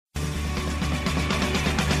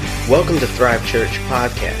Welcome to Thrive Church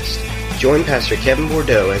Podcast. Join Pastor Kevin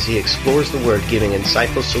Bordeaux as he explores the Word, giving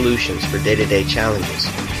insightful solutions for day-to-day challenges.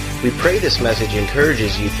 We pray this message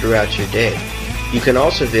encourages you throughout your day. You can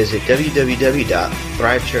also visit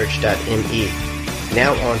www.thrivechurch.me.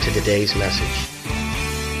 Now on to today's message.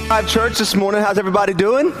 Thrive Church this morning. How's everybody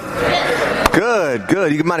doing? Good.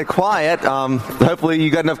 You get mighty quiet. Hopefully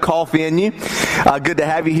you got enough coffee in you. Good to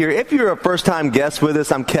have you here. If you're a first-time guest with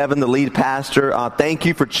us, I'm Kevin, the lead pastor. Thank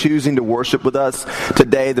you for choosing to worship with us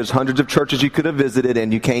today. There's hundreds of churches you could have visited,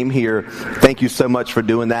 and you came here. Thank you so much for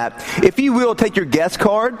doing that. If you will, take your guest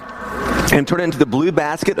card and turn it into the blue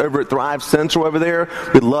basket over at Thrive Central over there.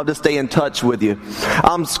 We'd love to stay in touch with you.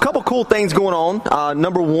 A couple cool things going on.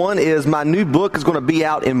 Number one is my new book is going to be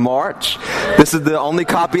out in March. This is the only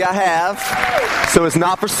copy I have, so it's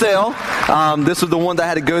not for sale. This was the one that I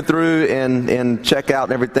had to go through and check out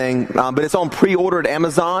and everything. But it's on pre-order at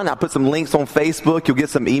Amazon. I put some links on Facebook. You'll get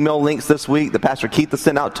some email links this week that Pastor Keith has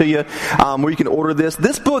sent out to you where you can order this.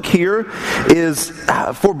 This book here is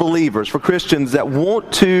for believers, for Christians that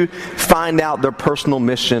want to find out their personal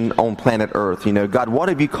mission on planet Earth. You know, God, what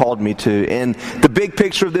have you called me to? And the big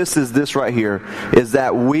picture of this is this right here, is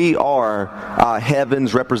that we are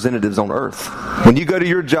heaven's representatives on earth. When you go to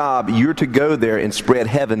your job, you're to go there and spread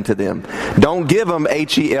heaven to them. Don't give them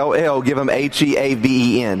H-E-L-L, give them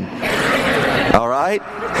H-E-A-V-E-N. All right?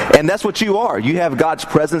 And that's what you are. You have God's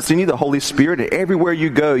presence in you, the Holy Spirit, and everywhere you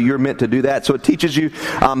go, you're meant to do that. So it teaches you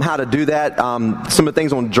how to do that. Some of the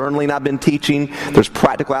things on journaling I've been teaching, there's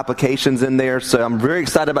practical applications in there. So I'm very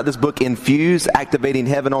excited about this book, Infuse, Activating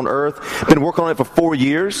Heaven on Earth. Been working on it for 4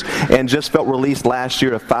 years and just felt released last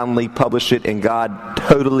year to finally publish it. And God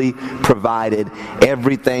totally provided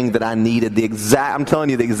everything that I needed. I'm telling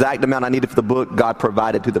you, the exact amount I needed for the book, God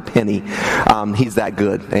provided to the penny. He's that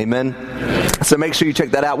good. Amen. So make sure you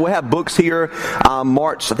check that out. We'll have books here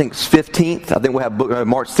March, I think it's 15th. I think we'll have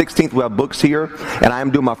March 16th. We'll have books here. And I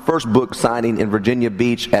am doing my first book signing in Virginia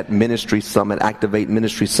Beach at Ministry Summit, Activate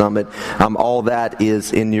Ministry Summit. All that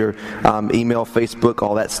is in your email, Facebook,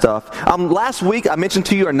 all that stuff. Last week, I mentioned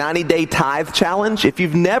to you our 90-day tithe challenge. If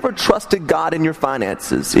you've never trusted God in your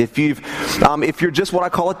finances, if you're just what I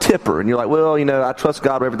call a tipper, and you're like, well, you know, I trust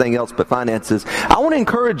God with everything else but finances, I want to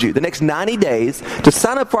encourage you the next 90 days to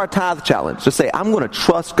sign up for our tithe challenge. To say, I'm going to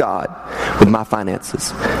trust God with my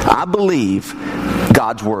finances. I believe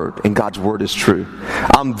God's Word, and God's Word is true.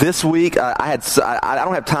 This week, I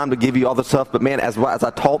don't have time to give you all the stuff, but man, as I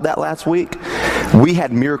taught that last week, we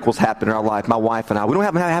had miracles happen in our life, my wife and I. We don't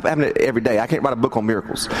have it happen every day. I can't write a book on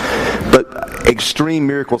miracles. But extreme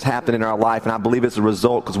miracles happen in our life, and I believe it's a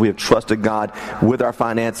result because we have trusted God with our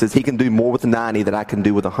finances. He can do more with 90 than I can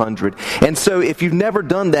do with 100. And so if you've never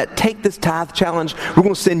done that, take this tithe challenge. We're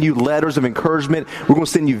going to send you letters of encouragement. We're going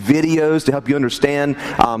to send you videos to help you understand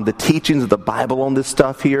the teachings of the Bible on this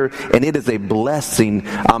stuff here, and it is a blessing.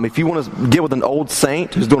 If you want to get with an old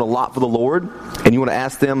saint who's doing a lot for the Lord, and you want to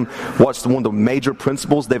ask them what's one of the major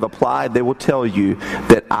principles they've applied, they will tell you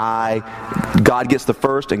that God gets the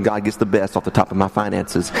first and God gets the best off the top of my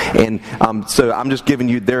finances. And so I'm just giving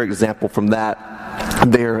you their example from that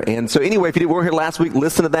there. And so anyway, if you weren't here last week,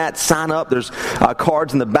 listen to that, sign up. There's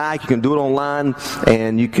cards in the back. You can do it online,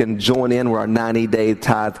 and you can join in with our 90-day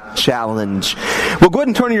tithe challenge. Well, go ahead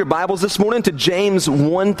and turn in your Bibles this morning to James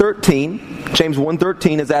 1:13. James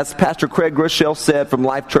 1:13 is, as Pastor Craig Groeschel said from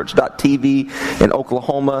lifechurch.tv in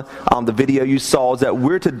Oklahoma, the video you saw, is that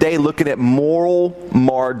we're today looking at moral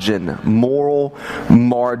margin.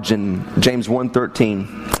 James 1:13.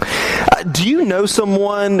 Do you know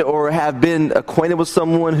someone or have been acquainted with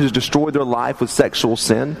someone who's destroyed their life with sexual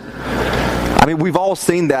sin? I mean, we've all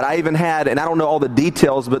seen that. I even had, and I don't know all the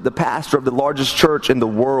details, but the pastor of the largest church in the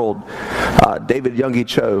world, David Youngie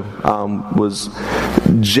Cho, was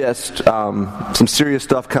just some serious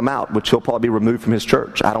stuff come out, which he'll probably be removed from his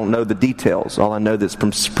church. I don't know the details. All I know is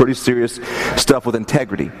some pretty serious stuff with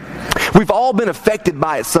integrity. We've all been affected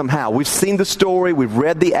by it somehow. We've seen the story. We've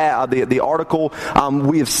read the article.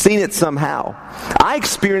 We have seen it somehow. I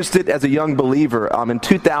experienced it as a young believer. In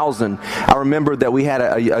 2000, I remember that we had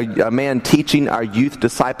a man teaching our youth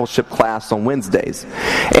discipleship class on Wednesdays.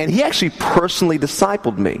 And he actually personally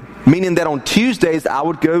discipled me, meaning that on Tuesdays I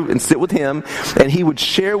would go and sit with him, and he would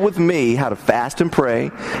share with me how to fast and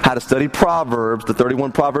pray, how to study Proverbs, the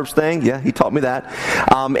 31 Proverbs thing. Yeah, he taught me that.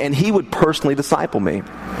 And he would personally disciple me.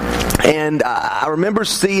 And I remember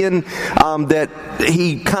seeing that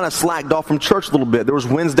he kind of slacked off from church a little bit. There was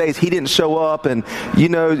Wednesdays he didn't show up, and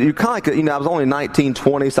you're kind of like, I was only 19,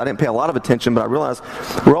 20, so I didn't pay a lot of attention, but I realized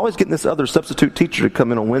we're always getting this other substitute teacher to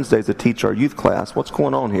come in on Wednesdays to teach our youth class. What's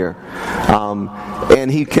going on here? And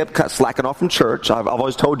he kept slacking off from church. I've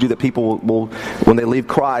always told you that people will, when they leave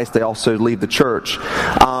Christ, they also leave the church.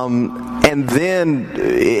 And then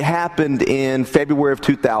it happened in February of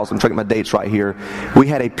 2000. I'm trying to get my dates right here. We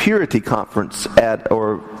had a purity conference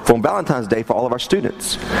from Valentine's Day for all of our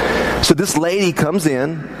students. So this lady comes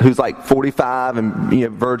in who's like 45 and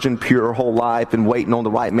virgin, pure her whole life and waiting on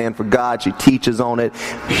the right man for God. She teaches on it.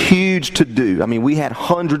 Huge to do. I mean, we had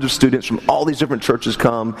hundreds of students from all these different churches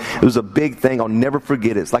come. It was a big thing. I'll never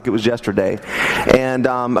forget it. It's like it was yesterday. And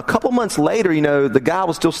a couple months later, the guy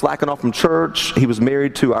was still slacking off from church. He was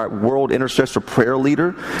married to our world intercessor prayer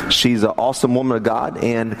leader. She's an awesome woman of God.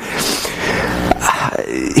 And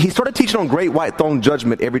he started teaching on great white throne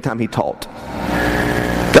judgment every time he taught.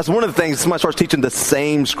 That's one of the things, somebody starts teaching the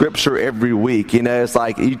same scripture every week. It's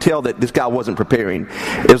like you tell that this guy wasn't preparing.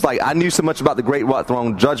 It was like I knew so much about the great white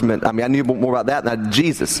throne judgment. I mean, I knew more about that than I did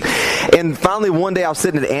Jesus. And finally, one day I was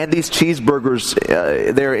sitting at Andy's Cheeseburgers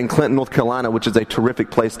there in Clinton, North Carolina, which is a terrific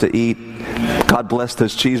place to eat. God bless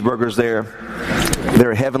those cheeseburgers there.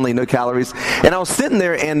 They're heavenly, no calories. And I was sitting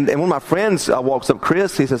there, and one of my friends walks up,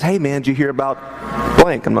 Chris. He says, "Hey, man, did you hear about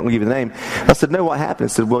blank?" I'm not going to give you the name. I said, "No, what happened?"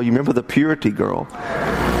 He said, "Well, you remember the purity girl?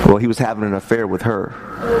 Well, he was having an affair with her,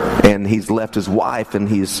 and he's left his wife, and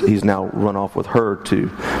he's now run off with her to,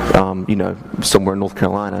 somewhere in North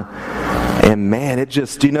Carolina." And man, it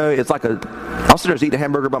just, it's like I was sitting there eating a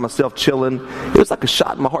hamburger by myself, chilling. It was like a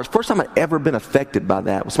shot in my heart. First time I'd ever been affected by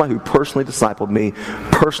that was somebody who personally discipled me,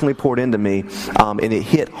 personally poured into me, and it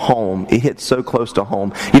hit home. It hit so close to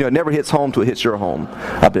home. It never hits home till it hits your home,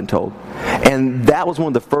 I've been told. And that was one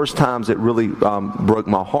of the first times it really broke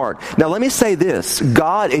my heart. Now, let me say this.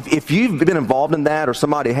 God, if you've been involved in that or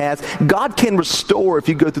somebody has, God can restore if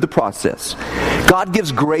you go through the process. God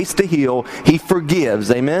gives grace to heal. He forgives.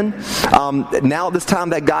 Amen? Now at this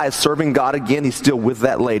time, that guy is serving God again. He's still with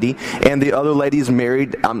that lady. And the other lady is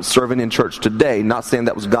married, serving in church today. Not saying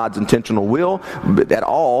that was God's intentional will at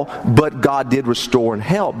all, but God did restore and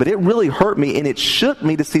help. But it really hurt me, and it shook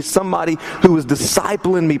me to see somebody who was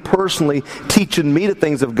discipling me personally, teaching me the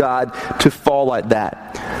things of God, to fall like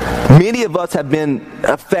that. Many of us have been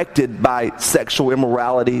affected by sexual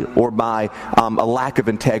immorality or by a lack of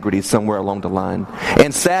integrity somewhere along the line.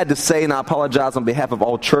 And sad to say, and I apologize on behalf of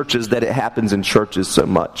all churches, that it happens in churches so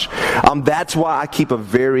much. That's why I keep a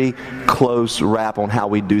very close wrap on how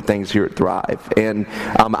we do things here at Thrive. And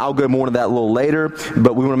I'll go more into that a little later,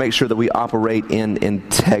 but we want to make sure that we operate in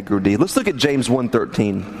integrity. Let's look at James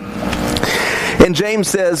 1:13. And James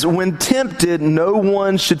says, "When tempted, no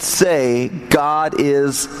one should say, 'God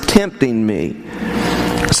is tempting me.'"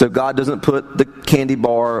 So God doesn't put the candy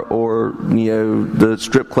bar or, the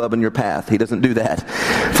strip club in your path. He doesn't do that.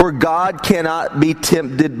 "For God cannot be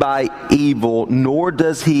tempted by evil, nor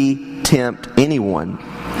does he tempt anyone.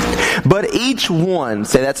 But each one,"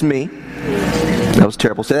 say that's me. That was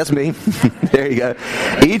terrible. Say that's me. There you go.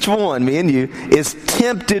 "Each one," me and you, "is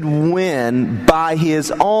tempted when by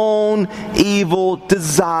his own evil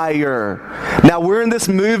desire." Now we're in this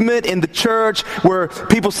movement in the church where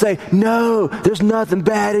people say, "No, there's nothing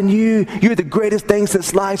bad in you. You're the greatest thing since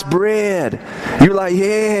sliced bread." You're like,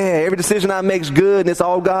 "Yeah, every decision I make is good and it's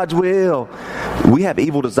all God's will." We have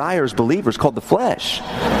evil desires, believers, called the flesh.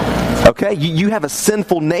 Okay, you have a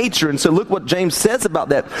sinful nature, and so look what James says about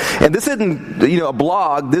that. And this isn't, a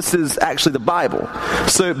blog. This is actually the Bible.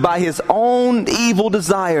 So by his own evil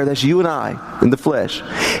desire, that's you and I in the flesh,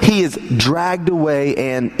 he is dragged away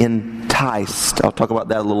and enticed. I'll talk about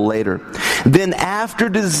that a little later. "Then after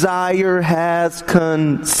desire has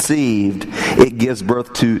conceived, it gives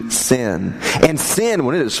birth to sin. And sin,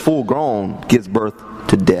 when it is full grown, gives birth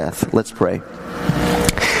to death." Let's pray.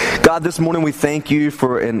 God, this morning we thank you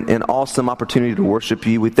for an awesome opportunity to worship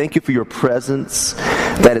you. We thank you for your presence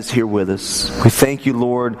that is here with us. We thank you,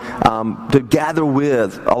 Lord, to gather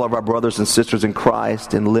with all of our brothers and sisters in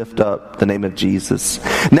Christ and lift up the name of Jesus.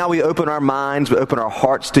 Now we open our minds, we open our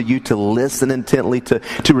hearts to you to listen intently, to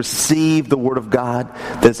receive the word of God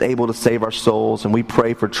that is able to save our souls. And we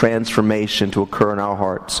pray for transformation to occur in our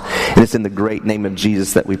hearts. And it's in the great name of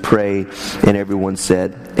Jesus that we pray. And everyone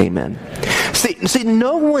said, amen. See,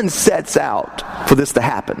 no one sets out for this to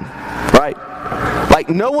happen, right? Like,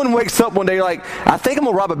 no one wakes up one day like, "I think I'm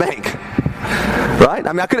going to rob a bank." Right?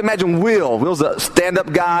 I mean, I couldn't imagine Will. Will's a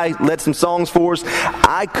stand-up guy, led some songs for us.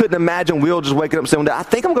 I couldn't imagine Will just waking up and saying, I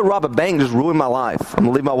think I'm going to rob a bank and just ruin my life. I'm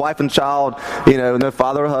going to leave my wife and child, no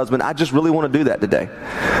father or husband. I just really want to do that today.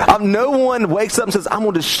 No one wakes up and says, I'm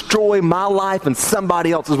going to destroy my life and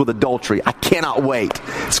somebody else's with adultery. I cannot wait.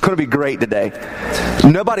 It's going to be great today.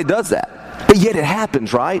 Nobody does that. But yet it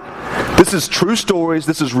happens, right? This is true stories.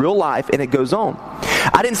 This is real life, and it goes on.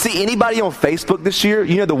 I didn't see anybody on Facebook this year.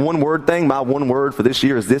 You know the one word thing? My one word for this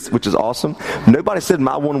year is this, which is awesome. Nobody said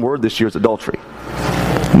my one word this year is adultery.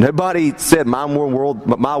 Nobody said my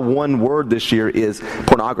one word this year is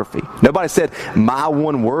pornography. Nobody said my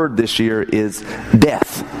one word this year is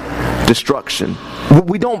death, destruction.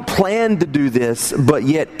 We don't plan to do this, but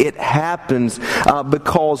yet it happens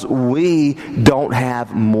because we don't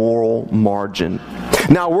have moral margin.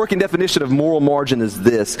 Now, a working definition of moral margin is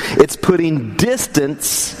this. It's putting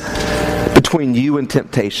distance between you and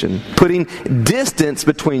temptation. Putting distance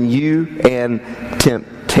between you and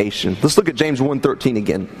temptation. Let's look at James 1:13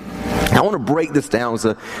 again. I want to break this down.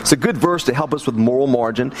 It's a good verse to help us with moral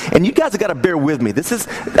margin. And you guys have got to bear with me.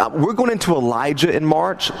 We're going into Elijah in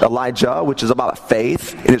March. Elijah, which is about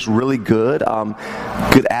faith. And it's really good.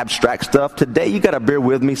 Good abstract stuff. Today, you got to bear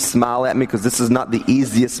with me. Smile at me because this is not the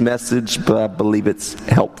easiest message, but I believe it's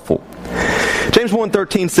helpful. James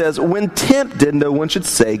 1:13 says, when tempted, no one should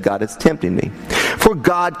say, God is tempting me. For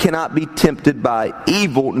God cannot be tempted by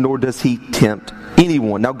evil, nor does he tempt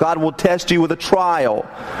anyone. Now, God will test you with a trial,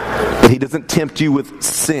 but he doesn't tempt you with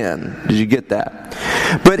sin. Did you get that?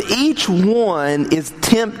 But each one is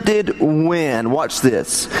tempted when, watch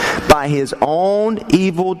this, by his own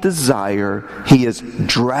evil desire, he is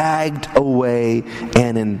dragged away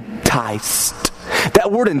and enticed.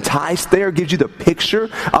 That word enticed there gives you the picture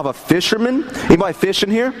of a fisherman. Anybody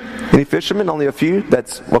fishing here? Any fishermen? Only a few?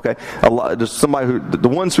 That's okay. A lot. There's somebody the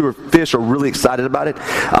ones who are fish are really excited about it.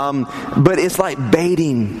 But it's like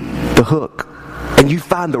baiting the hook. And you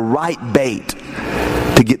find the right bait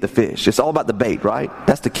to get the fish. It's all about the bait, right?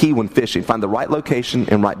 That's the key when fishing. Find the right location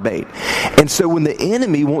and right bait. And so when the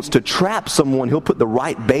enemy wants to trap someone, he'll put the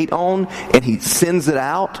right bait on and he sends it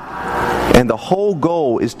out. And the whole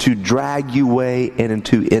goal is to drag you away and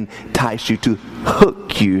to entice you, to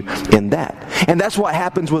hook you in that. And that's what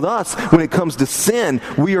happens with us when it comes to sin.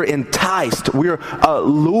 We are enticed. We are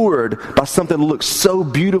lured by something that looks so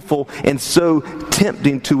beautiful and so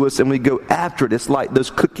tempting to us, and we go after it. It's like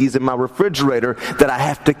those cookies in my refrigerator that I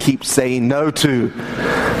have to keep saying no to.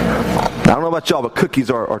 I don't know about y'all, but cookies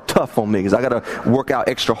are tough on me because I got to work out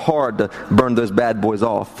extra hard to burn those bad boys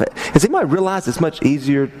off. Has anybody realized it's much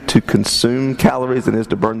easier to consume calories than it is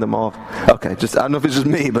to burn them off? Okay, I don't know if it's just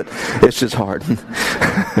me, but it's just hard.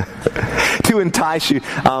 To entice you,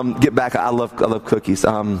 get back. I love cookies.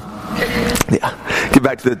 Get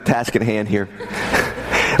back to the task at hand here.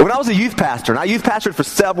 When I was a youth pastor, and I youth pastored for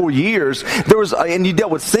several years, and you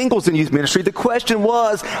dealt with singles in youth ministry, the question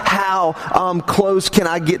was, how close can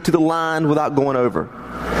I get to the line without going over?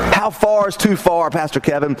 How far is too far, Pastor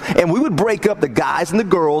Kevin? And we would break up the guys and the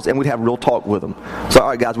girls, and we'd have real talk with them. So, all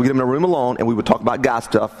right, guys, we get them in a room alone, and we would talk about guy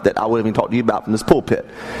stuff that I wouldn't even talk to you about from this pulpit.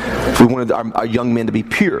 We wanted our young men to be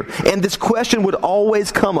pure. And this question would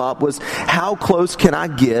always come up was, how close can I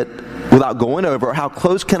get without going over? How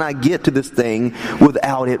close can I get to this thing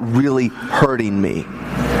without it really hurting me?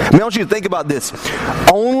 I want you to think about this.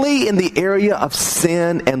 Only in the area of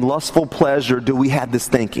sin and lustful pleasure do we have this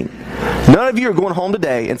thinking. None of you are going home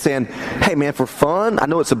today and saying, hey man, for fun, I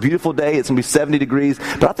know it's a beautiful day, it's going to be 70 degrees,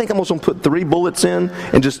 but I think I'm just going to put 3 bullets in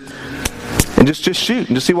and just shoot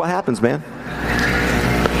and just see what happens, man.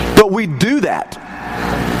 But we do that.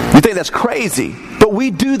 You think that's crazy. But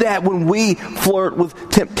we do that when we flirt with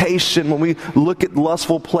temptation, when we look at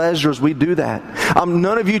lustful pleasures, we do that.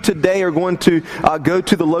 None of you today are going to go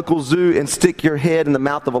to the local zoo and stick your head in the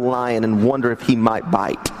mouth of a lion and wonder if he might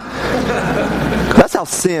bite. That's how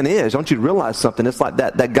sin is. Don't you realize something? It's like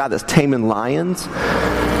that guy that's taming lions,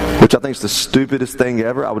 which I think is the stupidest thing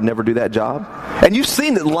ever. I would never do that job. And you've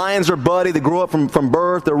seen that lions are buddy. They grow up from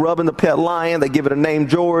birth. They're rubbing the pet lion. They give it a name,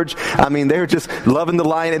 George. I mean, they're just loving the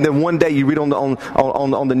lion. And then one day you read on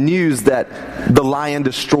the news that the lion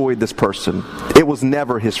destroyed this person. It was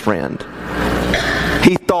never his friend.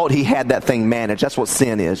 He thought he had that thing managed. That's what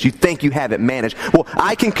sin is. You think you have it managed. Well,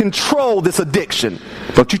 I can control this addiction.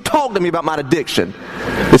 Don't you talk to me about my addiction.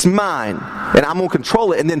 It's mine, and I'm going to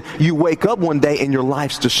control it. And then you wake up one day and your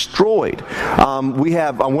life's destroyed. We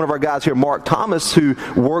have one of our guys here, Mark Thomas, who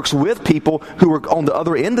works with people who are on the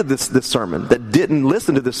other end of this sermon, that didn't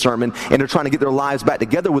listen to this sermon, and they're trying to get their lives back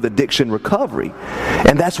together with addiction recovery.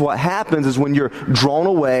 And that's what happens is when you're drawn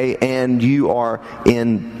away and you are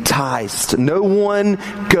enticed. No one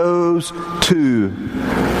goes to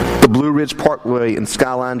the Blue Ridge Parkway and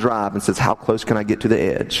Skyline Drive and says, how close can I get to the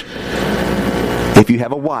edge? If you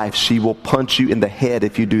have a wife, she will punch you in the head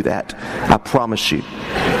if you do that. I promise you.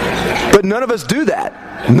 But none of us do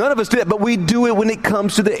that. None of us do that. But we do it when it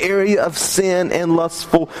comes to the area of sin and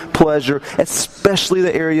lustful pleasure, especially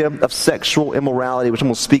the area of sexual immorality, which I'm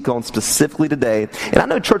going to speak on specifically today. And I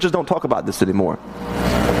know churches don't talk about this anymore.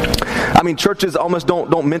 I mean, churches almost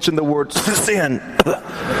don't mention the word sin.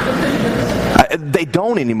 They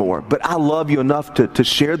don't anymore, but I love you enough to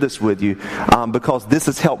share this with you because this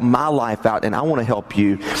has helped my life out, and I want to help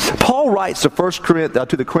you. Paul writes to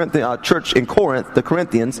the church in Corinth, the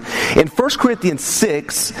Corinthians, in 1 Corinthians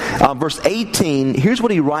 6, verse 18. Here's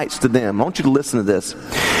what he writes to them. I want you to listen to this.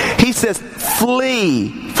 He says,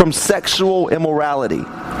 "Flee from sexual immorality.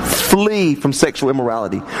 Flee from sexual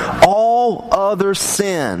immorality. All other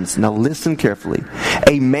sins," now listen carefully,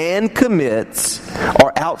 "a man commits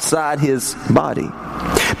are outside his body.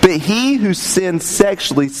 But he who sins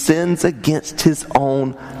sexually sins against his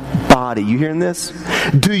own body." You hearing this?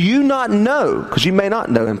 "Do you not know," because you may not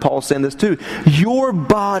know, and Paul's saying this too, "your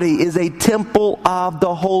body is a temple of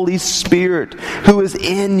the Holy Spirit who is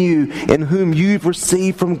in you and whom you've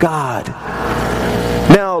received from God."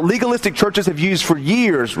 Now, legalistic churches have used for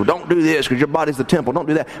years, well, don't do this because your body's the temple. Don't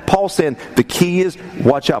do that. Paul's saying the key is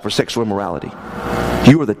watch out for sexual immorality.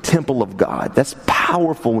 You are the temple of God. That's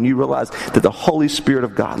powerful when you realize that the Holy Spirit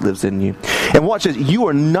of God lives in you. And watch this. You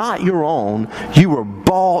are not your own. You were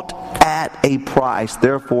bought at a price.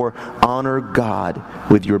 Therefore, honor God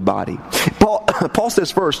with your body. Paul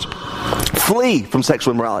says first, flee from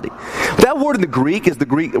sexual immorality. That word in the Greek is the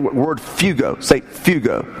Greek word fugo. Say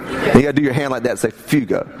fugo. You got to do your hand like that. Say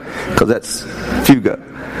fugo, because that's fugo.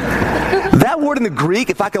 That word in the Greek,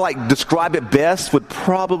 if I could describe it best, would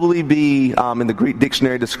probably be in the Greek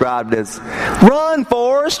dictionary described as "run,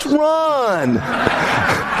 Forrest, run."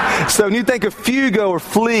 So when you think of fugo or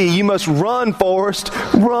flee, you must run, Forrest,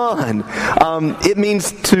 run. It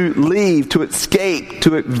means to leave, to escape,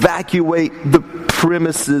 to evacuate the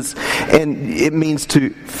premises, and it means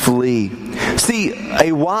to flee. See,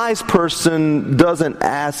 a wise person doesn't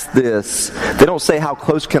ask this. They don't say, how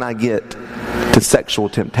close can I get to sexual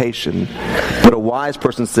temptation? But a wise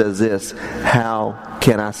person says this, how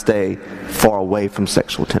can I stay far away from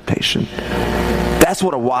sexual temptation? That's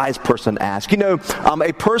what a wise person asks. You know,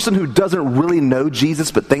 a person who doesn't really know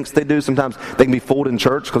Jesus but thinks they do, sometimes they can be fooled in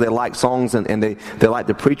church because they like songs and they like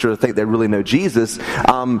the preacher to think they really know Jesus.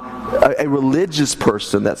 A religious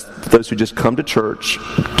person, that's those who just come to church,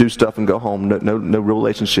 do stuff and go home, no real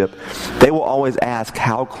relationship, they will always ask,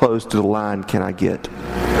 how close to the line can I get?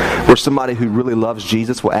 Where somebody who really loves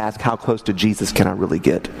Jesus will ask, how close to Jesus can I really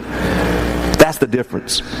get? That's the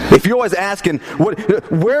difference. If you're always asking,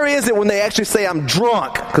 where is it when they actually say I'm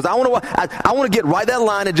drunk? Because I want to get right that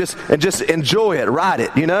line and just enjoy it, ride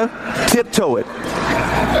it, tiptoe it.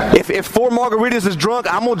 If 4 margaritas is drunk,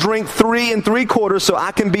 I'm gonna drink 3 3/4 so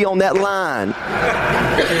I can be on that line.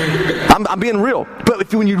 I'm being real.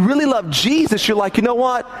 But when you really love Jesus, you're like, you know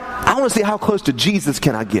what? I want to see how close to Jesus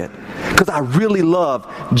can I get, because I really love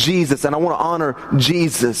Jesus and I want to honor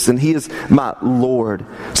Jesus and He is my Lord.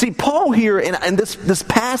 See, Paul here, and this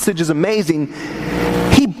passage is amazing.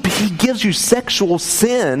 He gives you sexual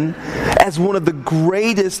sin as one of the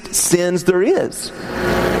greatest sins there is.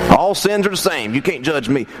 All sins are the same. You can't judge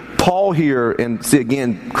me. Paul here, and see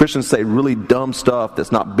again, Christians say really dumb stuff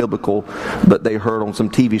that's not biblical, but they heard on some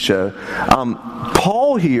TV show.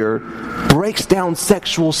 Paul here breaks down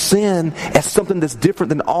sexual sin as something that's different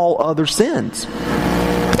than all other sins.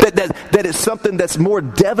 That is something that's more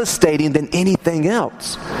devastating than anything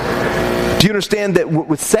else. Do you understand that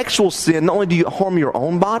with sexual sin, not only do you harm your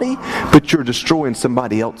own body, but you're destroying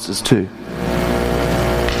somebody else's too?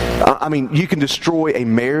 I mean, you can destroy a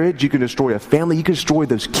marriage, you can destroy a family, you can destroy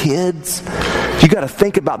those kids. You got to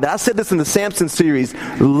think about that. I said this in the Samson series.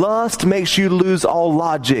 Lust makes you lose all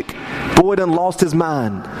logic. Boy done lost his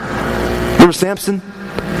mind. Remember Samson?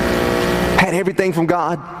 had everything from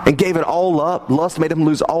God and gave it all up. Lust made him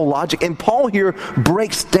lose all logic. And Paul here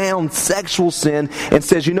breaks down sexual sin and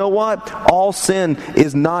says, you know what? All sin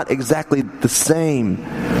is not exactly the same.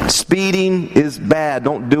 Speeding is bad.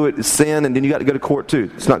 Don't do it. It's sin. And then you got to go to court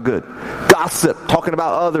too. It's not good. Gossip, talking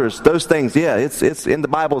about others, those things, yeah, it's in the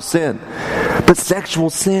Bible, sin. But sexual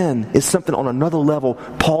sin is something on another level,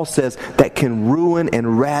 Paul says, that can ruin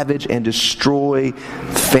and ravage and destroy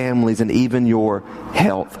families and even your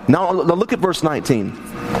health. Now look at verse 19.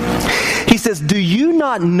 He says, do you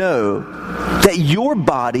not know that your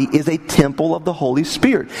body is a temple of the Holy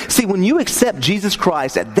Spirit? See, when you accept Jesus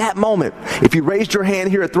Christ at that moment, if you raised your hand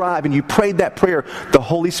here at Thrive and you prayed that prayer, the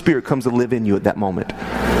Holy Spirit comes to live in you at that moment.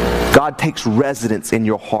 God takes residence in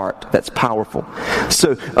your heart. That's powerful.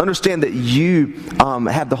 So understand that you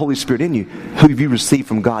have the Holy Spirit in you, who you received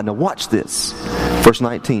from God. Now watch this. Verse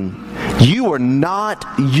 19. You are not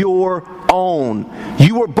your own.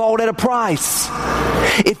 You were bought at a price.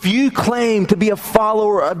 If you claim to be a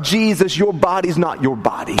follower of Jesus, your body's not your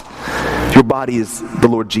body. Your body is the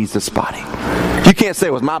Lord Jesus' body. You can't say,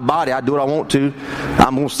 well, it's my body, I do what I want to.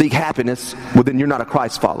 I'm going to seek happiness. Well, then you're not a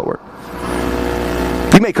Christ follower.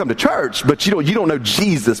 You may come to church, but you don't know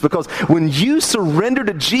Jesus, because when you surrender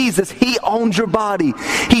to Jesus, He owns your body.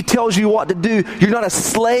 He tells you what to do. You're not a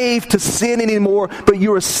slave to sin anymore, but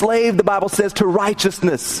you're a slave, the Bible says, to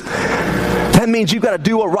righteousness. That means you've got to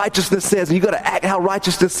do what righteousness says, and you've got to act how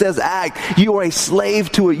righteousness says act. You are a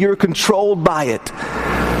slave to it. You're controlled by it.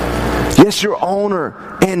 Yes, your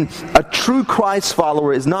owner. And a true Christ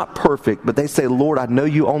follower is not perfect, but they say, Lord, I know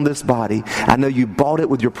you own this body. I know you bought it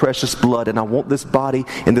with your precious blood, and I want this body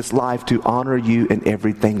and this life to honor you in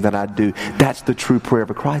everything that I do. That's the true prayer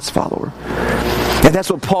of a Christ follower. And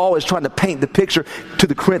that's what Paul is trying to paint the picture to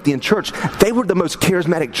the Corinthian church. They were the most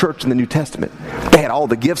charismatic church in the New Testament. They had all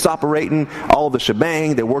the gifts operating, all the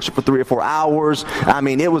shebang. They worshiped for 3 or 4 hours. I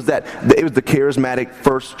mean, it was the charismatic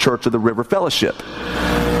first church of the River Fellowship.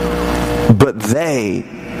 But they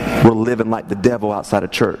were living like the devil outside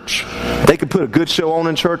of church. They could put a good show on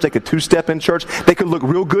in church. They could two-step in church. They could look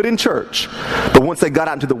real good in church. But once they got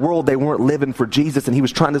out into the world, they weren't living for Jesus. And he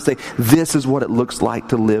was trying to say, this is what it looks like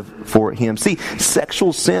to live for Him. See,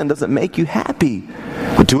 sexual sin doesn't make you happy.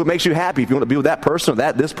 But do what makes you happy. If you want to be with that person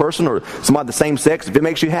or this person or somebody of the same sex, if it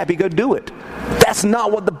makes you happy, go do it. That's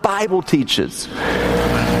not what the Bible teaches.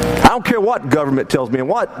 I don't care what government tells me and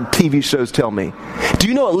what TV shows tell me. Do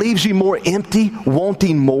you know it leaves you more empty,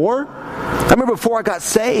 wanting more? I remember before I got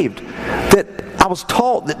saved that I was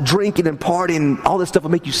taught that drinking and partying, all this stuff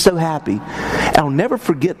would make you so happy. And I'll never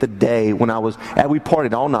forget the day when we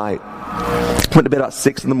partied all night. Went to bed about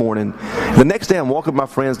 6 in the morning. The next day I'm walking with my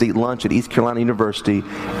friends to eat lunch at East Carolina University.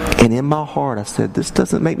 And in my heart I said, this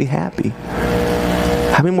doesn't make me happy.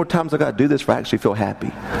 How many more times I got to do this for I actually feel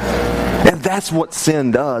happy? And that's what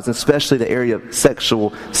sin does, especially the area of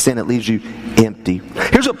sexual sin. It leaves you empty.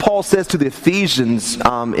 Here's what Paul says to the Ephesians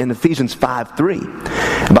in Ephesians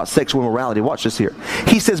 5:3 about sexual immorality. Watch this here.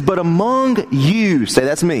 He says, but among you, say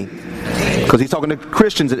that's me, because he's talking to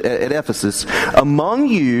Christians at Ephesus, among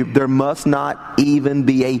you there must not even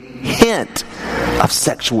be a hint of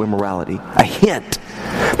sexual immorality. A hint.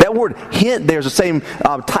 That word hint there is the same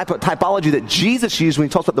typology that Jesus used when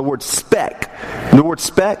he talks about the word speck. The word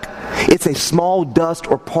speck, it's a small dust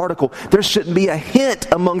or particle. There shouldn't be a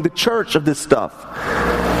hint among the church of this stuff.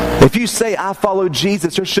 If you say, I follow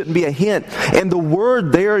Jesus, there shouldn't be a hint. And the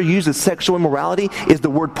word there used as sexual immorality is the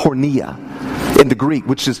word porneia in the Greek,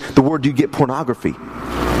 which is the word you get pornography.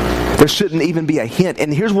 There shouldn't even be a hint.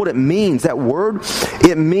 And here's what it means. That word,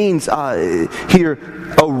 it means here,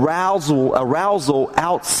 arousal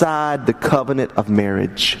outside the covenant of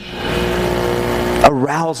marriage.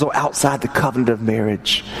 Arousal outside the covenant of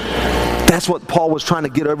marriage. That's what Paul was trying to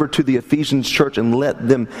get over to the Ephesians church and let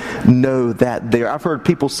them know that there. I've heard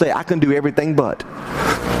people say, I can do everything but.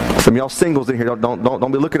 Some of y'all singles in here,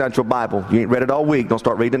 don't be looking at your Bible. You ain't read it all week. Don't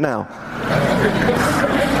start reading it now.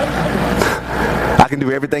 I can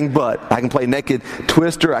do everything but. I can play naked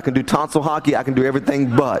twister. I can do tonsil hockey. I can do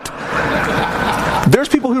everything but. There's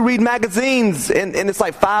people who read magazines and it's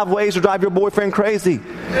like 5 ways to drive your boyfriend crazy.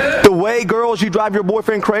 The way, girls, you drive your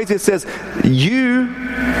boyfriend crazy, it says, you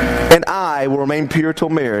and I will remain pure till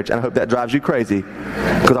marriage. And I hope that drives you crazy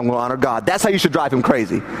because I'm going to honor God. That's how you should drive him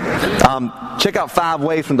crazy. Check out 5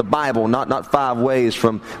 ways from the Bible, not 5 ways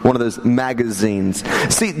from one of those magazines.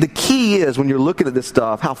 See, the key is when you're looking at this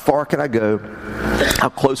stuff, how far can I go? How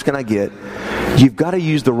close can I get? You've got to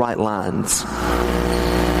use the right lines.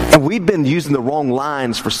 And we've been using the wrong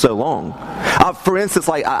lines for so long. For instance,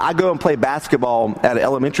 like I go and play basketball at an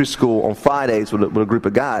elementary school on Fridays with a group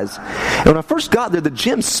of guys. And when I first got there, the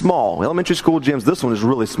gym's small. Elementary school gyms, this one is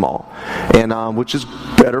really small, and which is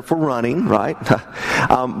better for running, right?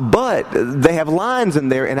 But they have lines in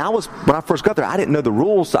there, and when I first got there, I didn't know the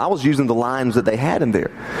rules, so I was using the lines that they had in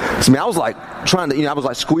there. So, I was like trying to, I was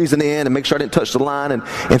like squeezing in and make sure I didn't touch the line, and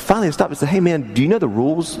finally I stopped and said, "Hey man, do you know the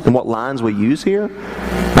rules and what lines we use here?"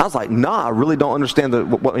 And I was like, "Nah, I really don't understand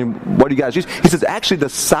what do you guys use?" He says, "Actually, the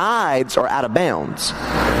sides are out of bounds.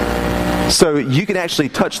 So you can actually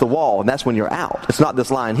touch the wall, and that's when you're out. It's not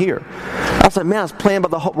this line here." I was like, man, I was playing by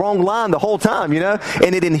the wrong line the whole time,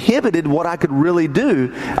 and it inhibited what I could really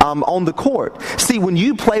do on the court. See, when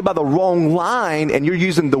you play by the wrong line and you're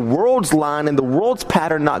using the world's line and the world's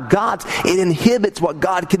pattern, not God's, it inhibits what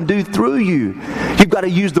God can do through you. You've got to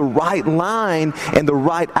use the right line and the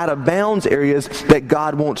right out-of-bounds areas that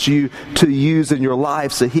God wants you to use in your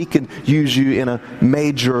life so He can use you in a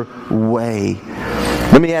major way.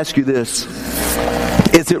 Let me ask you this.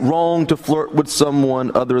 Is it wrong to flirt with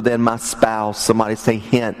someone other than my spouse? Somebody say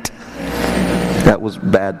hint. That was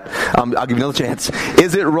bad. I'll give you another chance.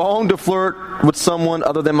 Is it wrong to flirt with someone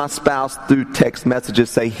other than my spouse through text messages?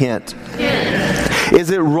 Say hint. Yes. Is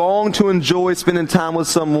it wrong to enjoy spending time with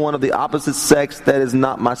someone of the opposite sex that is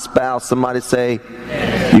not my spouse? Somebody say,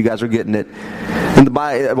 yes. You guys are getting it. In the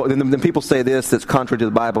Bible, then people say this that's contrary to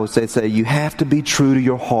the Bible. They say you have to be true to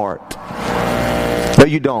your heart. No,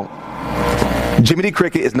 you don't. Jimmy D.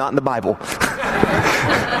 Cricket is not in the Bible.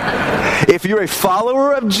 If you're a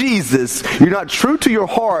follower of Jesus, you're not true to your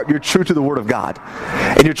heart, you're true to the Word of God.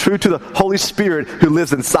 And you're true to the Holy Spirit who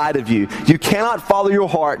lives inside of you. You cannot follow your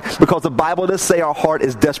heart because the Bible does say our heart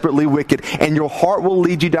is desperately wicked. And your heart will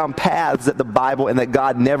lead you down paths that the Bible and that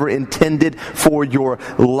God never intended for your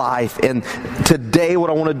life. And today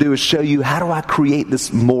what I want to do is show you, how do I create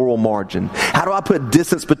this moral margin? How do I put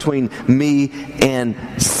distance between me and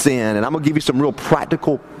sin? And I'm going to give you some real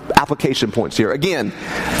practical application points here. Again,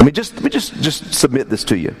 let me just submit this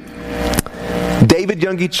to you. David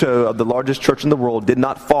Yonggi Cho of the largest church in the world did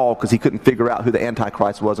not fall because he couldn't figure out who the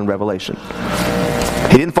Antichrist was in Revelation.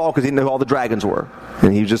 He didn't fall because he didn't know who all the dragons were.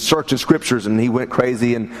 And he was just searching scriptures and he went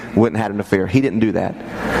crazy and went and had an affair. He didn't do that.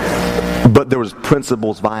 But there was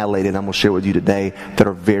principles violated I'm going to share with you today that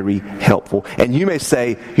are very helpful. And you may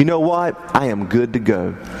say, you know what? I am good to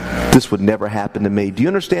go. This would never happen to me. Do you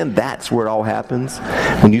understand that's where it all happens?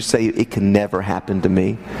 When you say it can never happen to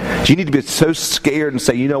me. You need to be so scared and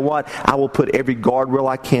say, you know what? I will put every guardrail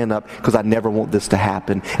I can up because I never want this to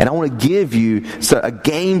happen. And I want to give you a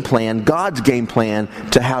game plan, God's game plan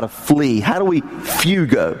to how to flee. How do we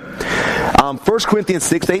fugo? 1 Corinthians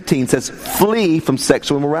 6:18 says, flee from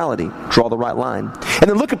sexual immorality. Draw the right line. And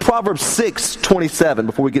then look at Proverbs 6:27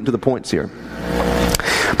 before we get into the points here.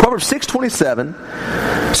 Proverbs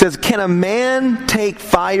 6:27 says, can a man take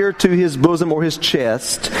fire to his bosom or his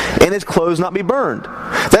chest and his clothes not be burned?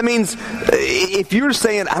 That means if you're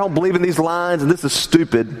saying, I don't believe in these lines and this is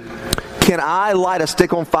stupid, can I light a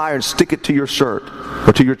stick on fire and stick it to your shirt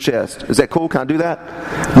or to your chest? Is that cool? Can I do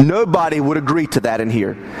that? Nobody would agree to that in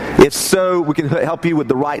here. If so, we can help you with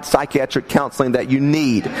the right psychiatric counseling that you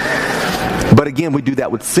need. But again, we do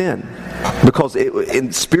that with sin. Because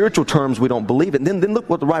in spiritual terms, we don't believe it. And then look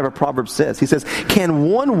what the writer of Proverbs says. He says,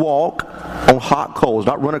 can one walk on hot coals,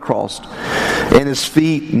 not run across, and his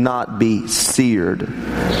feet not be seared?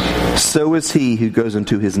 So is he who goes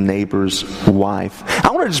into his neighbor's wife.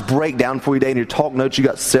 I want to just break down for you today in your talk notes. You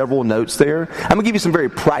got several notes there. I'm going to give you some very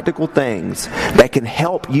practical things that can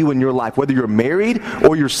help you in your life, whether you're married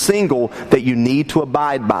or you're single, that you need to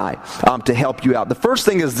abide by to help you out. The first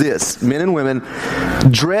thing is this, men and women,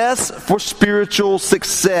 dress for spiritual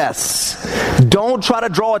success. Don't try to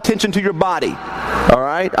draw attention to your body. All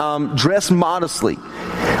right? Dress modestly.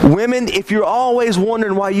 Women, if you're always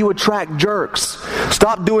wondering why you attract jerks,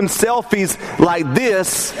 stop doing selfies like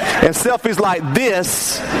this and selfies like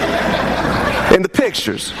this in the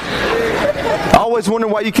pictures. Always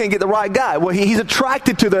wondering why you can't get the right guy. Well, he's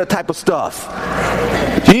attracted to that type of stuff.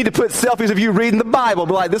 You need to put selfies of you reading the Bible.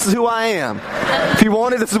 Be like, this is who I am. If you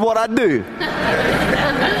want it, this is what I do.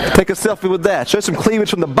 Take a selfie with that. Show some cleavage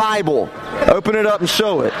from the Bible. Open it up and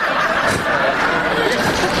show it.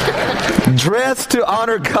 Dress to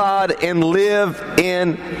honor God and live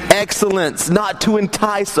in excellence, not to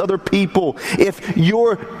entice other people. If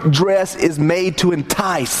your dress is made to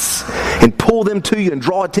entice and pull them to you and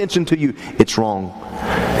draw attention to you, it's wrong.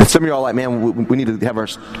 And some of y'all are like, man, we need to have our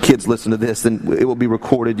kids listen to this, and it will be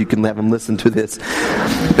recorded. You can have them listen to this.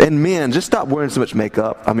 And men, just stop wearing so much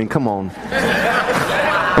makeup. I mean, come on.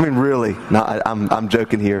 I mean, really. No, I'm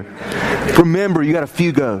joking here. Remember, you got to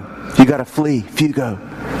fugo. You got to flee. Fugo.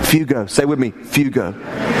 Fugo. Say with me,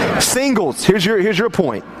 fugo. Singles, here's your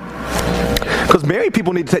point. Because married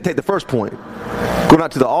people need to take the first point. Going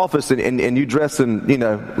out to the office and you dressing,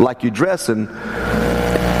 like you dress and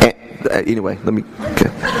anyway, let me... Okay.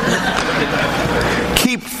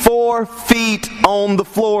 Keep 4 feet on the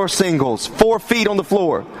floor, singles. 4 feet on the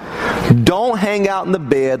floor. Don't hang out in the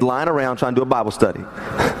bed, lying around trying to do a Bible study.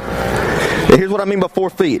 And here's what I mean by 4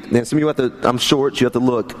 feet. And some of you have to, I'm short, you have to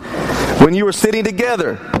look. When you are sitting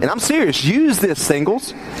together, and I'm serious, use this,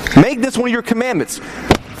 singles. Make this one of your commandments.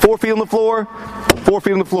 4 feet on the floor, 4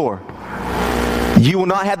 feet on the floor. You will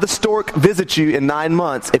not have the stork visit you in 9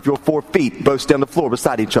 months if your 4 feet both stay on the floor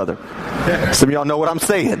beside each other. Some of y'all know what I'm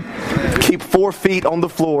saying. Keep 4 feet on the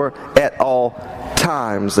floor at all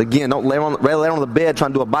times. Again, don't lay on the bed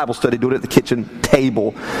trying to do a Bible study. Do it at the kitchen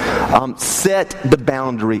table. Set the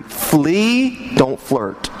boundary. Flee, don't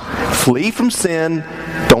flirt. Flee from sin,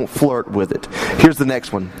 don't flirt with it. Here's the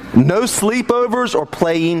next one. No sleepovers or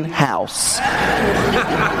playing house.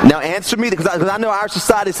 Now answer me, because I know our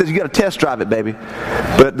society says you got to test drive it, baby.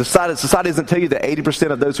 But the society doesn't tell you that 80%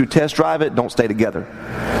 of those who test drive it don't stay together.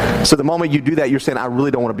 So the moment you do that, you're saying, I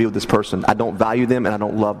really don't want to be with this person. I don't value them and I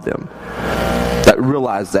don't love them.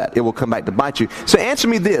 Realize that. It will come back to bite you. So answer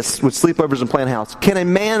me this with sleepovers and playing house. Can a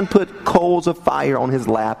man put coals of fire on his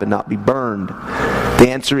lap and not be burned? The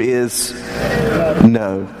answer is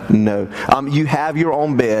no. You have your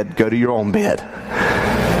own bed. Go to your own bed.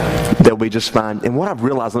 They'll be just fine. And what I've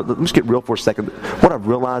realized, let me just get real for a second. What I've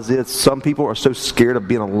realized is some people are so scared of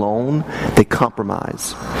being alone, they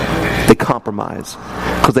compromise. They compromise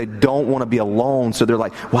because they don't want to be alone. So they're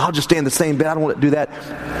like, well, I'll just stay in the same bed. I don't want to do that.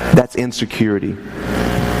 That's insecurity.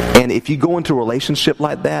 And if you go into a relationship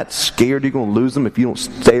like that, scared you're going to lose them if you don't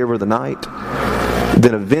stay over the night,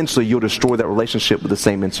 then eventually you'll destroy that relationship with the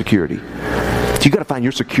same insecurity. So you got to find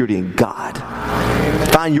your security in God.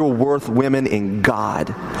 Find your worth, women, in God.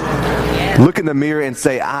 Look in the mirror and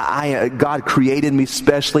say, God created me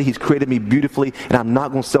specially. He's created me beautifully, and I'm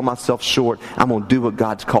not going to sell myself short. I'm going to do what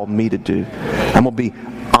God's called me to do. I'm going to be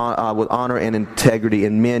with honor and integrity.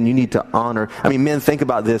 And men, you need to honor. I mean, men, think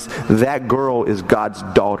about this. That girl is God's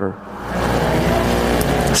daughter.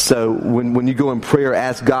 So when you go in prayer,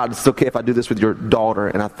 ask God, it's okay if I do this with your daughter,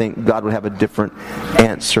 and I think God would have a different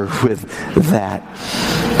answer with that.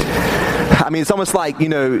 I mean, it's almost like,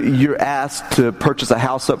 you're asked to purchase a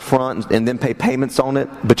house up front and then pay payments on it,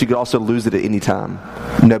 but you could also lose it at any time.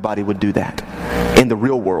 Nobody would do that in the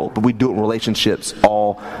real world, but we do it in relationships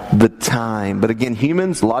all the time. But again,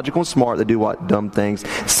 humans, logical and smart, they do what? Dumb things.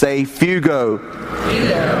 Say fugo.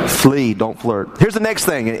 Flee, don't flirt. Here's the next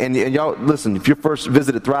thing, and y'all, listen, if you first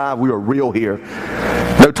visited Thrive, we are real here.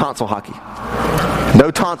 No tonsil hockey. No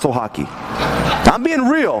tonsil hockey. I'm being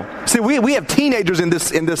real. See, we have teenagers in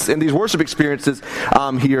these worship experiences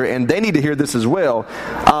here, and they need to hear this as well.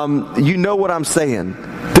 You know what I'm saying.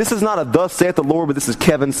 This is not a thus saith the Lord, but this is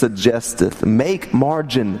Kevin suggesteth. Make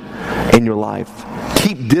margin in your life.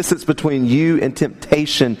 Keep distance between you and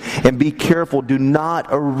temptation, and be careful. Do not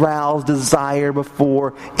arouse desire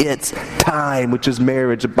before it's time, which is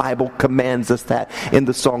marriage. The Bible commands us that in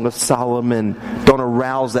the Song of Solomon. Don't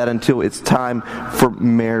arouse that until it's time for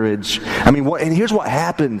marriage. I mean, and here's what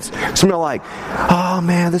happens. Some of you are like, oh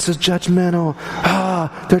man, this is judgmental.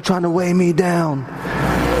 They're trying to weigh me down.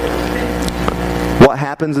 What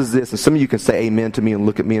happens is this, and some of you can say amen to me and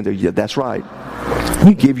look at me and go, yeah, that's right.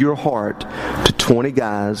 You give your heart to 20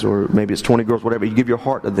 guys, or maybe it's 20 girls, whatever. You give your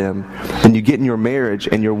heart to them, and you get in your marriage,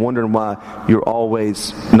 and you're wondering why you're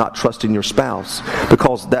always not trusting your spouse.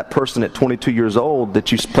 Because that person at 22 years old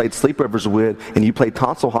that you played sleepovers with and you played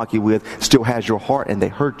tonsil hockey with still has your heart, and they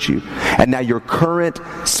hurt you. And now your current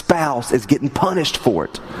spouse is getting punished for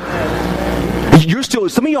it.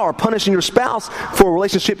 Some of y'all are punishing your spouse for a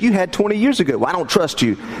relationship you had 20 years ago. Well, I don't trust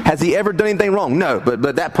you. Has he ever done anything wrong? No,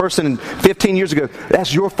 but that person 15 years ago,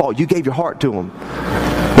 that's your fault. You gave your heart to him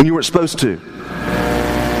when you weren't supposed to.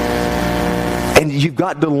 And you've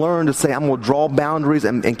got to learn to say, I'm going to draw boundaries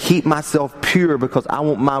and keep myself pure, because I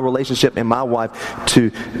want my relationship and my wife to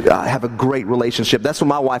have a great relationship. That's what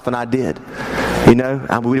my wife and I did. We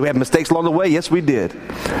had mistakes along the way. Yes, we did.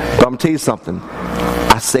 But I'm going to tell you something.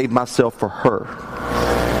 I saved myself for her.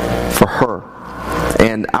 For her.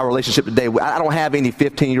 And our relationship today, I don't have any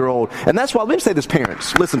 15-year-old. And that's why, let me say this,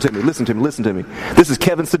 parents. Listen to me. This is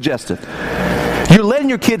Kevin suggestive. You're letting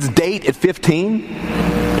your kids date at 15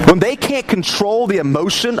 when they can't control the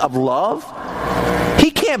emotion of love.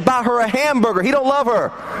 He can't buy her a hamburger. He don't love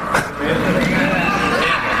her.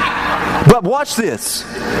 But watch this.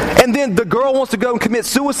 And then the girl wants to go and commit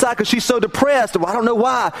suicide because she's so depressed. Well, I don't know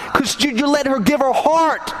why. Because you let her give her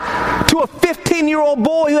heart to a 15-year-old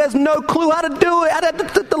boy who has no clue how to do it, how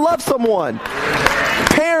to love someone.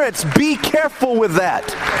 Parents, be careful with that.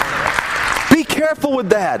 Be careful with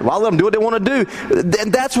that. Well, I let them do what they want to do.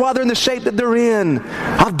 And that's why they're in the shape that they're in.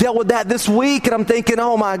 I've dealt with that this week, and I'm thinking,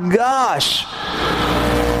 oh my gosh.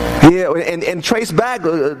 Yeah, and trace back,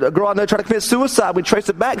 a girl I know tried to commit suicide. We traced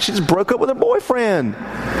it back. She just broke up with her boyfriend.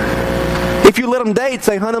 If you let them date,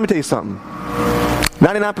 say, honey, let me tell you something.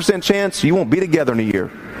 99% chance you won't be together in a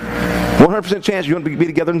year. 100% chance you won't be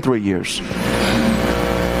together in 3 years.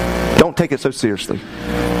 Don't take it so seriously.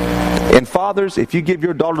 And fathers, if you give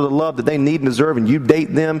your daughter the love that they need and deserve and you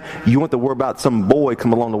date them, you won't have to worry about some boy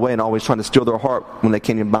come along the way and always trying to steal their heart when they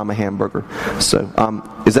can't even buy them a hamburger. So,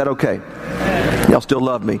 is that okay? Y'all still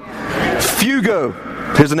love me?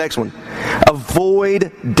 Fugo. Here's the next one.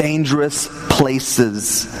 Avoid dangerous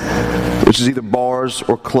places, which is either bars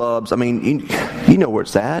or clubs. I mean, you know where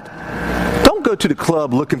it's at. Don't go to the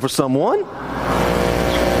club looking for someone.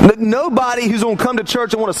 Nobody who's going to come to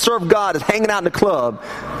church and want to serve God is hanging out in the club,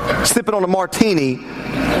 sipping on a martini,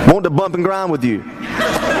 wanting to bump and grind with you.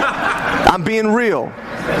 I'm being real.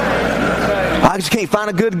 I just can't find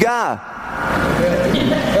a good guy.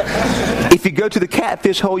 If you go to the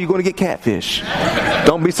catfish hole, you're going to get catfish.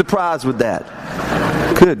 Don't be surprised with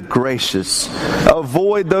that. Good gracious.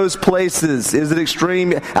 Avoid those places. Is it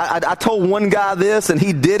extreme? I told one guy this, and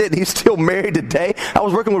he did it, and he's still married today. I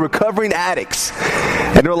was working with recovering addicts.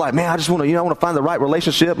 And they're like, man, I just want to, I want to find the right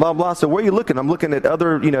relationship, blah, blah. So where are you looking? I'm looking at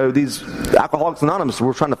other, these Alcoholics Anonymous.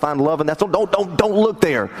 We're trying to find love, and that's, don't look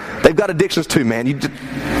there. They've got addictions too, man. You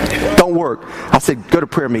just, don't work. I said, go to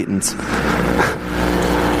prayer meetings.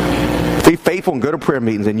 Be faithful and go to prayer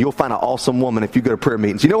meetings, and you'll find an awesome woman if you go to prayer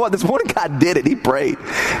meetings. You know what? This one guy did it. He prayed.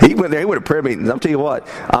 He went there. He went to prayer meetings. I'll tell you what.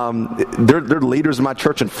 They're leaders in my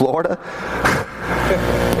church in Florida.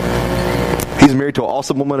 He's married to an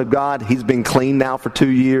awesome woman of God. He's been clean now for 2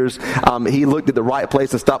 years. He looked at the right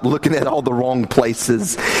place and stopped looking at all the wrong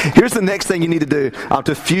places. Here's the next thing you need to do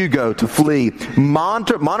to fugo, to flee.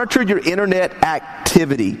 Monitor your internet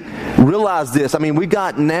activity. Realize this. I mean,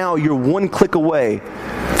 you're one click away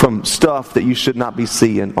from stuff that you should not be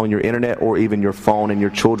seeing on your internet or even your phone, and your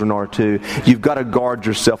children are too. You've got to guard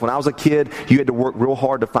yourself. When I was a kid, you had to work real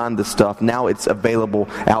hard to find this stuff. Now it's available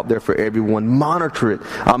out there for everyone. Monitor it.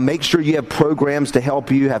 Make sure you have programs to help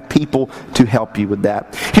you, have people to help you with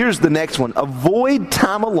that. Here's the next one. Avoid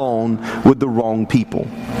time alone with the wrong people.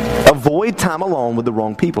 Avoid time alone with the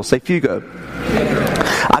wrong people. Say fugo.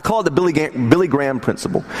 I call it the Billy Graham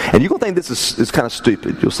principle. And you're going to think this is kind of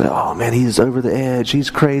stupid. You'll say, oh man, he's over the edge. He's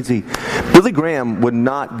crazy. Billy Graham would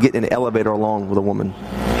not get in an elevator alone with a woman.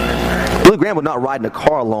 Billy Graham would not ride in a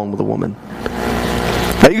car alone with a woman.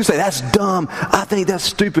 Now you can say, that's dumb. I think that's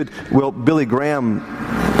stupid. Well, Billy Graham,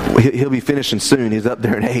 he'll be finishing soon. He's up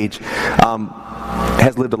there in age.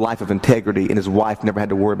 Has lived a life of integrity, and his wife never had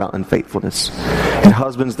to worry about unfaithfulness. And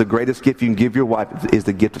husbands, the greatest gift you can give your wife is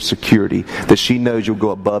the gift of security, that she knows you'll go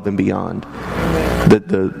above and beyond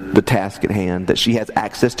the task at hand, that she has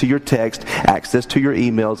access to your text, access to your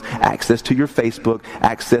emails, access to your Facebook,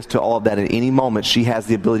 access to all of that. At any moment, she has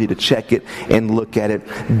the ability to check it and look at it.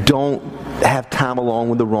 Don't have time alone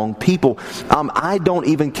with the wrong people. I don't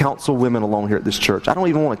even counsel women alone here at this church. I don't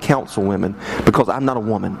even want to counsel women because I'm not a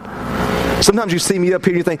woman. Sometimes you see me up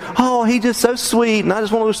here and you think, oh, he's just so sweet, and I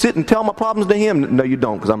just want to sit and tell my problems to him. No, you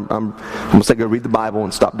don't, because I'm going to say go read the Bible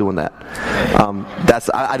and stop doing that.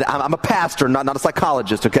 I'm a pastor, not a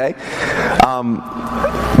psychologist, okay?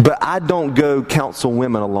 But I don't go counsel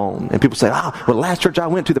women alone. And people say, well, the last church I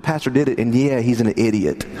went to, the pastor did it, and yeah, he's an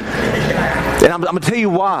idiot. And I'm going to tell you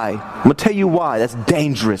why. I'm going to tell you why. That's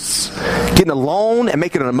dangerous. Getting alone and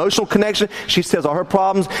making an emotional connection. She says all her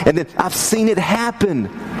problems, and then I've seen it happen.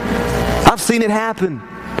 I've seen it happen.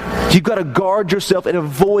 You've got to guard yourself and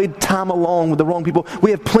avoid time alone with the wrong people.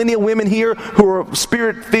 We have plenty of women here who are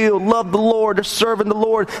spirit-filled, love the Lord, they're serving the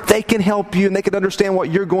Lord. They can help you, and they can understand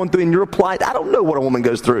what you're going through and your plight. I don't know what a woman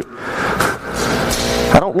goes through.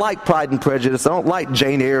 I don't like Pride and Prejudice. I don't like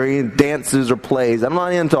Jane Eyre and dances or plays. I'm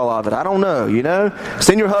not into all of it. I don't know,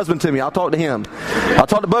 Send your husband to me. I'll talk to him. I'll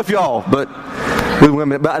talk to both y'all, but with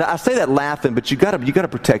women. But I say that laughing, but you got to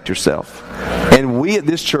protect yourself. And We at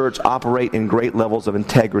this church operate in great levels of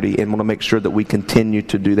integrity and want to make sure that we continue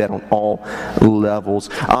to do that on all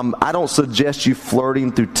levels. I don't suggest you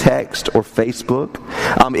flirting through text or Facebook.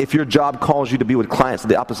 If your job calls you to be with clients of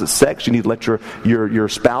the opposite sex, you need to let your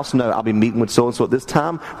spouse know, I'll be meeting with so-and-so at this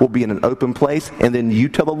time. We'll be in an open place. And then you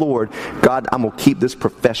tell the Lord, God, I'm going to keep this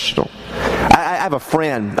professional. I have a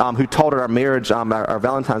friend who taught at our marriage, our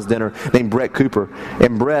Valentine's dinner, named Brett Cooper.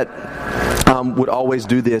 And Brett would always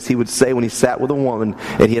do this. He would say when he sat with a woman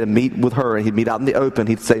and he had to meet with her and he'd meet out in the open,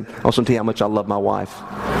 he'd say, I want to tell you how much I love my wife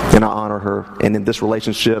and I honor her. And in this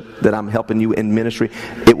relationship that I'm helping you in ministry,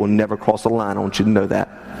 it will never cross the line. I want you to know that.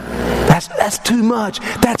 That's too much.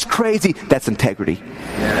 That's crazy. That's integrity.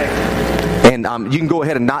 And you can go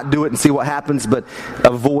ahead and not do it and see what happens, but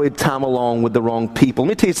avoid time along with the wrong people. Let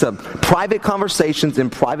me tell you something. Private conversations in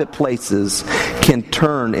private places can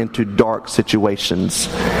turn into dark situations.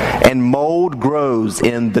 And mold grows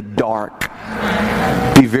in the dark.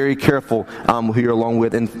 Be very careful who you're along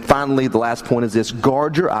with. And finally, the last point is this.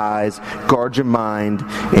 Guard your eyes, guard your mind,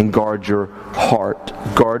 and guard your heart.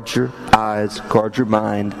 Guard your eyes, guard your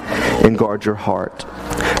mind, and guard your heart.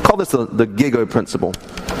 I call this the GIGO principle.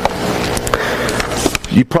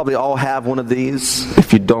 You probably all have one of these.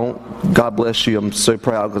 If you don't, God bless you. I'm so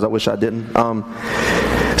proud because I wish I didn't.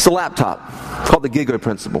 It's a laptop. It's called the GIGO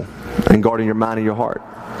principle. And guarding your mind and your heart.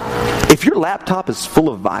 If your laptop is full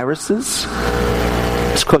of viruses,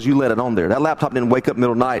 it's because you let it on there. That laptop didn't wake up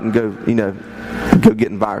middle of the night and go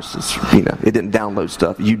getting viruses. It didn't download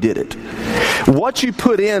stuff. You did it. What you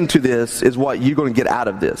put into this is what you're going to get out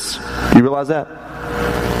of this. You realize that?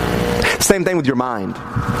 Same thing with your mind.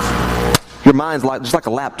 Your mind's just like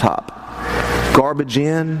a laptop. Garbage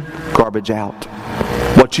in, garbage out.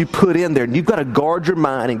 What you put in there, you've got to guard your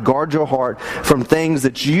mind and guard your heart from things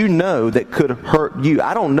that you know that could hurt you.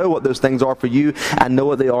 I don't know what those things are for you. I know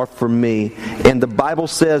what they are for me. And the Bible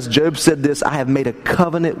says, Job said this, I have made a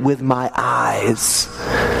covenant with my eyes.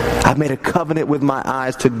 I've made a covenant with my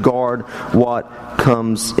eyes to guard what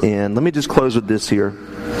comes in. Let me just close with this here.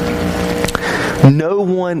 No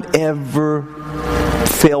one ever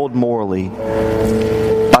failed morally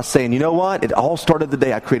by saying, you know what? It all started the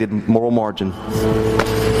day I created moral margin.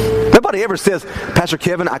 Nobody ever says, Pastor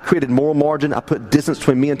Kevin, I created moral margin, I put distance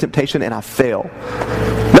between me and temptation, and I fail.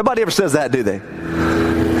 Nobody ever says that, do they?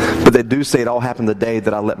 But they do say it all happened the day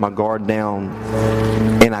that I let my guard down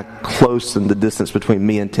and I closened the distance between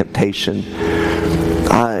me and temptation.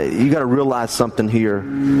 You got to realize something here.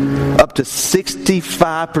 Up to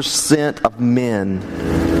 65% of men,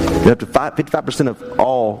 up to 55% of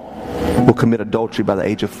all will commit adultery by the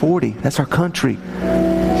age of 40. That's our country.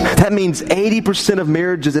 That means 80% of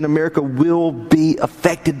marriages in America will be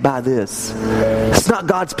affected by this. It's not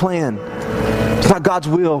God's plan. It's not God's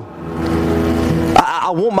will.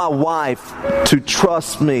 I want my wife to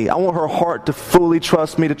trust me. I want her heart to fully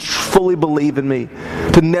trust me, to fully believe in me,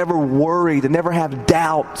 to never worry, to never have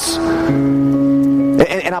doubts.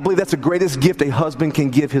 And I believe that's the greatest gift a husband can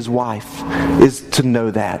give his wife, is to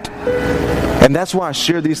know that. And that's why I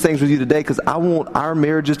share these things with you today, because I want our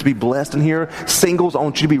marriages to be blessed in here. Singles, I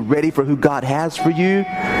want you to be ready for who God has for you.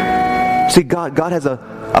 See, God has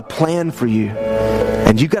a plan for you.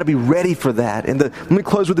 And you've got to be ready for that. And let me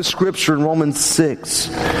close with the scripture in Romans 6.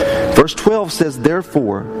 Verse 12 says,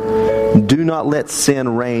 therefore, do not let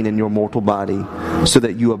sin reign in your mortal body, so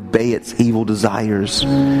that you obey its evil desires.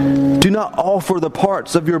 Do not offer the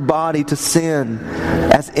parts of your body to sin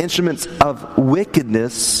as instruments of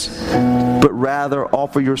wickedness, but rather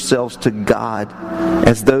offer yourselves to God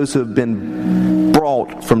as those who have been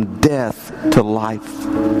brought from death to life.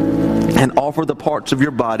 And offer the parts of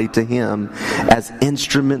your body to Him as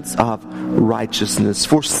instruments of righteousness.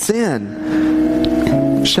 For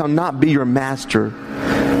sin shall not be your master,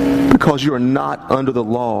 because you are not under the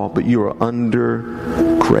law, but you are under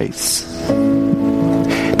grace.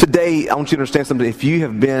 Today, I want you to understand something. If you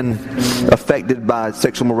have been affected by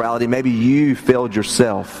sexual morality, maybe you failed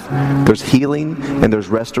yourself. There's healing and there's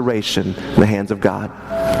restoration in the hands of God.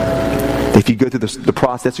 If you go through the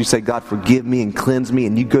process, you say, God, forgive me and cleanse me,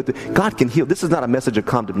 and you go through, God can heal. This is not a message of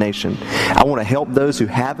condemnation. I want to help those who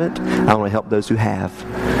haven't. I want to help those who have.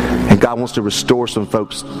 And God wants to restore some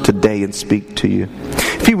folks today and speak to you.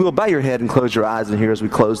 If you will, bow your head and close your eyes in here as we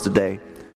close today.